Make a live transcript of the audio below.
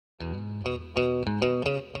Hello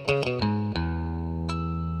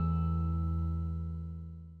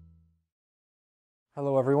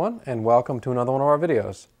everyone, and welcome to another one of our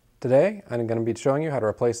videos. Today I'm going to be showing you how to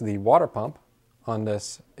replace the water pump on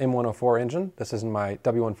this M104 engine. This is my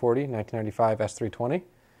W140 1995 S320.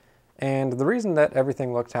 And the reason that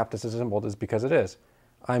everything looks half disassembled is because it is.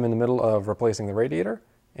 I'm in the middle of replacing the radiator,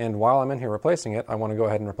 and while I'm in here replacing it, I want to go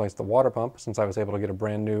ahead and replace the water pump since I was able to get a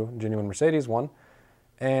brand new, genuine Mercedes one,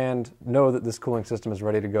 and know that this cooling system is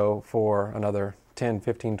ready to go for another 10,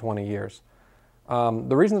 15, 20 years.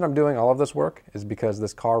 The reason that I'm doing all of this work is because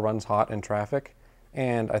this car runs hot in traffic,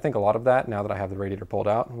 and I think a lot of that, now that I have the radiator pulled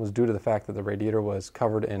out, was due to the fact that the radiator was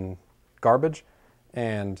covered in garbage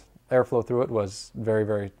and airflow through it was very,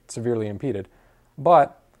 very severely impeded.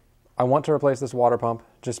 But I want to replace this water pump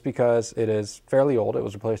just because it is fairly old. It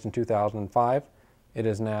was replaced in 2005. It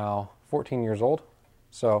is now 14 years old,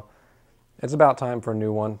 so it's about time for a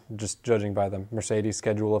new one, just judging by the Mercedes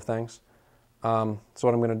schedule of things. So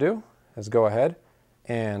what I'm going to do is go ahead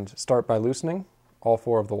and start by loosening all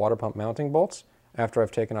four of the water pump mounting bolts after I've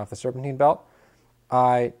taken off the serpentine belt.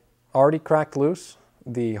 I already cracked loose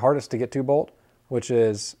the hardest to get to bolt, which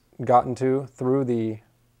is gotten to through the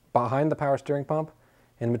behind the power steering pump,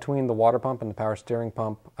 in between the water pump and the power steering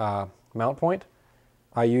pump mount point.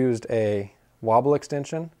 I used a wobble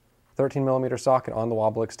extension, 13mm socket on the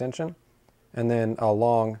wobble extension, and then a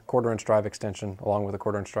long 1/4" drive extension along with a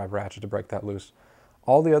 1/4" drive ratchet to break that loose.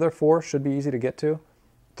 All the other four should be easy to get to.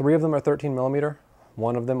 3 of them are 13mm.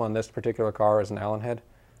 One of them on this particular car is an Allen head.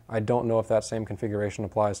 I don't know if that same configuration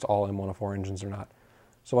applies to all M104 engines or not.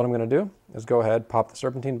 So what I'm going to do is go ahead, pop the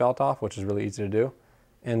serpentine belt off, which is really easy to do,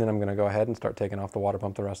 and then I'm going to go ahead and start taking off the water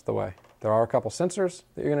pump the rest of the way. There are a couple sensors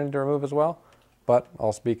that you're going to need to remove as well, but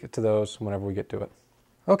I'll speak to those whenever we get to it.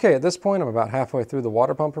 Okay, at this point I'm about halfway through the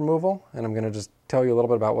water pump removal, and I'm going to just tell you a little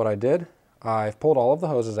bit about what I did. I've pulled all of the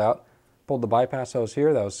hoses out. Pulled the bypass hose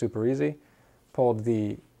here, that was super easy. Pulled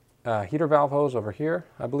the heater valve hose over here,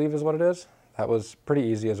 I believe is what it is. That was pretty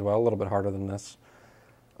easy as well, a little bit harder than this.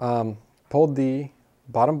 Pulled the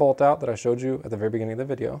bottom bolt out that I showed you at the very beginning of the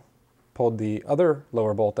video. Pulled the other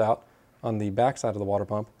lower bolt out on the back side of the water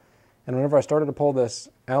pump. And whenever I started to pull this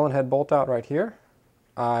Allen head bolt out right here,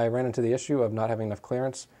 I ran into the issue of not having enough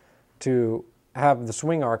clearance to have the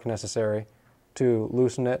swing arc necessary to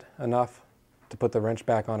loosen it enough to put the wrench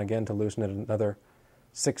back on again to loosen it another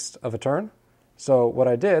 1/6 of a turn. So what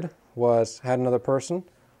I did was had another person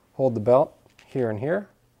hold the belt here and here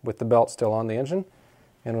with the belt still on the engine,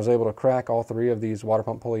 and was able to crack all 3 of these water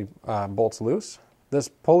pump pulley bolts loose. This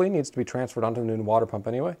pulley needs to be transferred onto the new water pump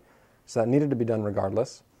anyway, so that needed to be done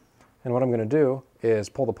regardless. And what I'm going to do is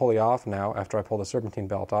pull the pulley off now after I pull the serpentine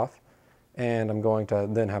belt off, and I'm going to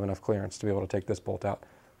then have enough clearance to be able to take this bolt out.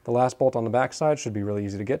 The last bolt on the back side should be really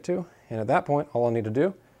easy to get to, and at that point all I need to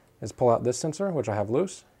do is pull out this sensor, which I have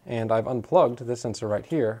loose, and I've unplugged this sensor right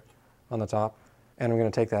here on the top, and I'm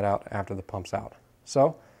going to take that out after the pump's out.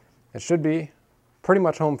 So it should be pretty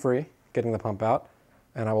much home free getting the pump out,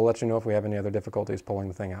 and I will let you know if we have any other difficulties pulling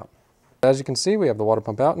the thing out. As you can see, we have the water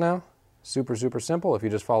pump out now. Super, super simple. If you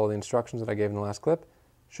just follow the instructions that I gave in the last clip, it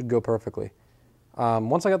should go perfectly.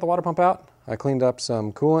 Once I got the water pump out, I cleaned up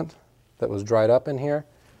some coolant that was dried up in here.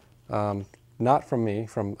 Not from me,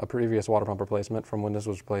 from a previous water pump replacement from when this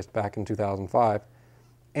was replaced back in 2005.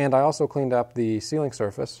 And I also cleaned up the sealing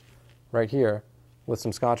surface right here with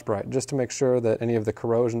some Scotch-Brite just to make sure that any of the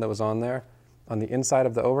corrosion that was on there on the inside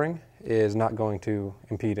of the O-ring is not going to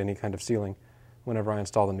impede any kind of sealing whenever I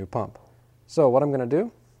install the new pump. So what I'm going to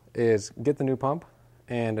do is get the new pump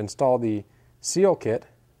and install the seal kit,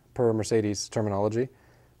 per Mercedes terminology,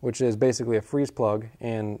 which is basically a freeze plug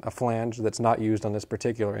in a flange that's not used on this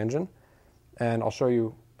particular engine. And I'll show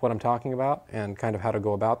you what I'm talking about and kind of how to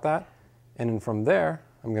go about that. And then from there,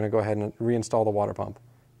 I'm going to go ahead and reinstall the water pump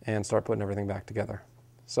and start putting everything back together.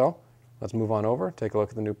 So let's move on over, take a look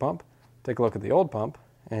at the new pump, take a look at the old pump,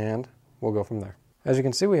 and we'll go from there. As you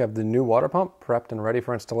can see, we have the new water pump prepped and ready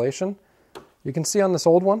for installation. You can see on this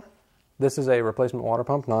old one, this is a replacement water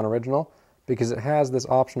pump, non-original, because it has this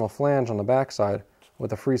optional flange on the back side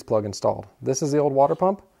with a freeze plug installed. This is the old water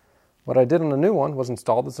pump. What I did on the new one was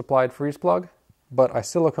install the supplied freeze plug, but I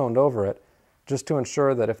siliconed over it just to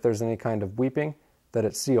ensure that if there's any kind of weeping, that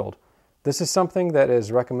it's sealed. This is something that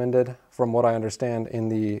is recommended, from what I understand, in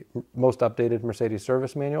the most updated Mercedes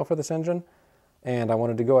service manual for this engine, and I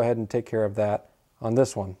wanted to go ahead and take care of that on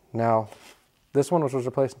this one. Now, this one, which was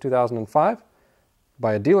replaced in 2005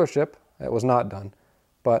 by a dealership, it was not done,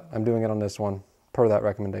 but I'm doing it on this one per that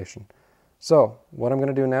recommendation. So what I'm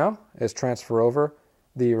going to do now is transfer over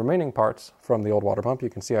the remaining parts from the old water pump. You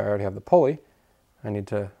can see I already have the pulley I need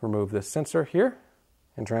to remove this sensor here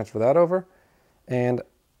and transfer that over, and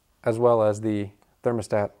as well as the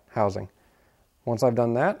thermostat housing. Once I've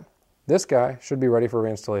done that, this guy should be ready for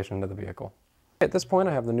reinstallation into the vehicle. At this point,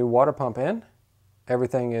 I have the new water pump in.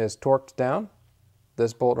 Everything is torqued down.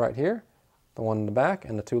 This bolt right here, the one in the back,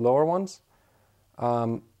 and the two lower ones.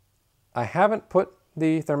 I haven't put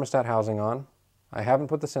the thermostat housing on. I haven't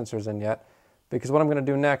put the sensors in yet, because what I'm going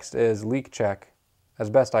to do next is leak check as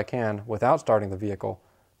best I can without starting the vehicle,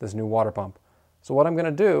 this new water pump. So what I'm going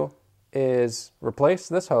to do is replace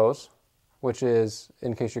this hose, which is,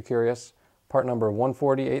 in case you're curious, part number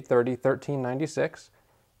 140 830 1396.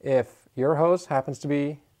 If your hose happens to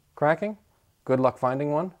be cracking, good luck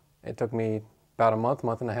finding one. It took me about a month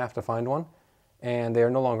and a half to find one, and they are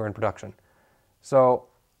no longer in production. So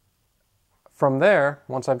from there,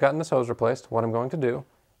 once I've gotten this hose replaced, what I'm going to do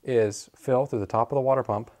is fill through the top of the water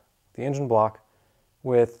pump, the engine block,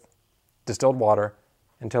 with distilled water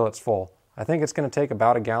until it's full. I think it's going to take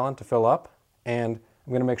about a gallon to fill up, and I'm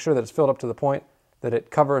going to make sure that it's filled up to the point that it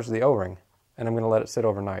covers the O-ring, and I'm going to let it sit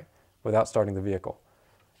overnight without starting the vehicle.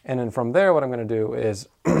 And then from there, what I'm going to do is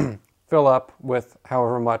fill up with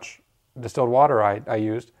however much distilled water I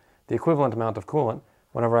used, the equivalent amount of coolant,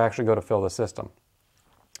 whenever I actually go to fill the system.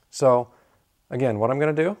 So again, what I'm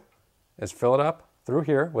going to do is fill it up through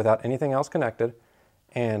here without anything else connected,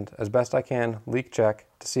 and as best I can, leak check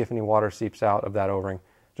to see if any water seeps out of that O-ring,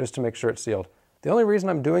 just to make sure it's sealed. The only reason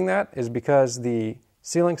I'm doing that is because the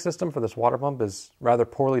sealing system for this water pump is rather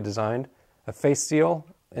poorly designed. A face seal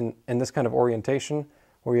in this kind of orientation,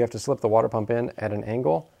 where you have to slip the water pump in at an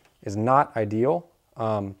angle, is not ideal.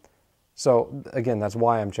 So again, that's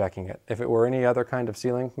why I'm checking it. If it were any other kind of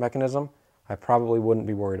sealing mechanism, I probably wouldn't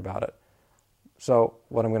be worried about it. So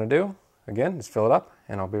what I'm going to do, again, is fill it up,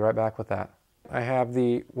 and I'll be right back with that. I have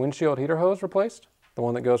the windshield heater hose replaced, the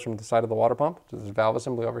one that goes from the side of the water pump to this valve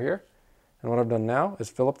assembly over here. And what I've done now is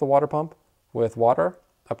fill up the water pump with water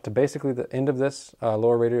up to basically the end of this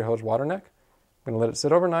lower radiator hose water neck. I'm going to let it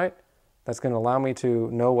sit overnight. That's going to allow me to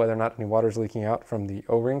know whether or not any water is leaking out from the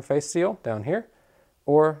O-ring face seal down here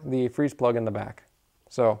or the freeze plug in the back.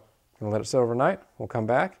 So I'm going to let it sit overnight. We'll come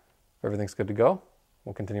back. If everything's good to go,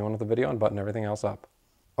 we'll continue on with the video and button everything else up.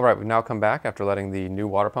 All right, we've now come back after letting the new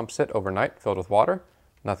water pump sit overnight filled with water.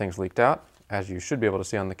 Nothing's leaked out. As you should be able to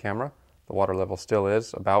see on the camera, the water level still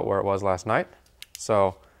is about where it was last night.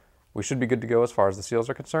 So we should be good to go as far as the seals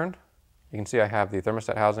are concerned. You can see I have the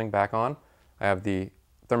thermostat housing back on. I have the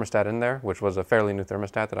thermostat in there, which was a fairly new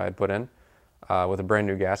thermostat that I had put in with a brand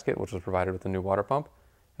new gasket, which was provided with the new water pump.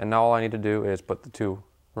 And now all I need to do is put the two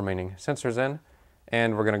remaining sensors in,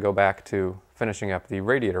 and we're going to go back to finishing up the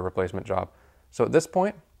radiator replacement job. So at this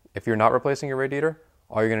point, if you're not replacing your radiator,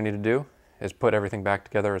 all you're going to need to do is put everything back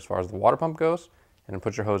together as far as the water pump goes, and then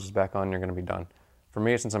put your hoses back on, and you're going to be done. For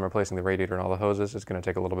me, since I'm replacing the radiator and all the hoses, it's going to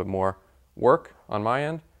take a little bit more work on my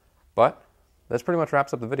end, but this pretty much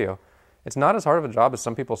wraps up the video. It's not as hard of a job as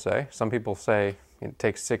some people say. Some people say it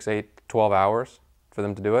takes 6, 8, 12 hours for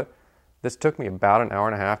them to do it. This took me about an hour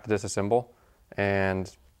and a half to disassemble,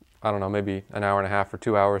 and I don't know, maybe an hour and a half or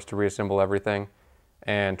 2 hours to reassemble everything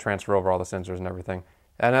and transfer over all the sensors and everything.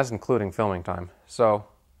 And that's including filming time. So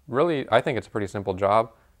really, I think it's a pretty simple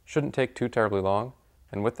job. Shouldn't take too terribly long.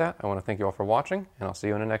 And with that, I want to thank you all for watching, and I'll see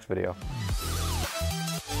you in the next video.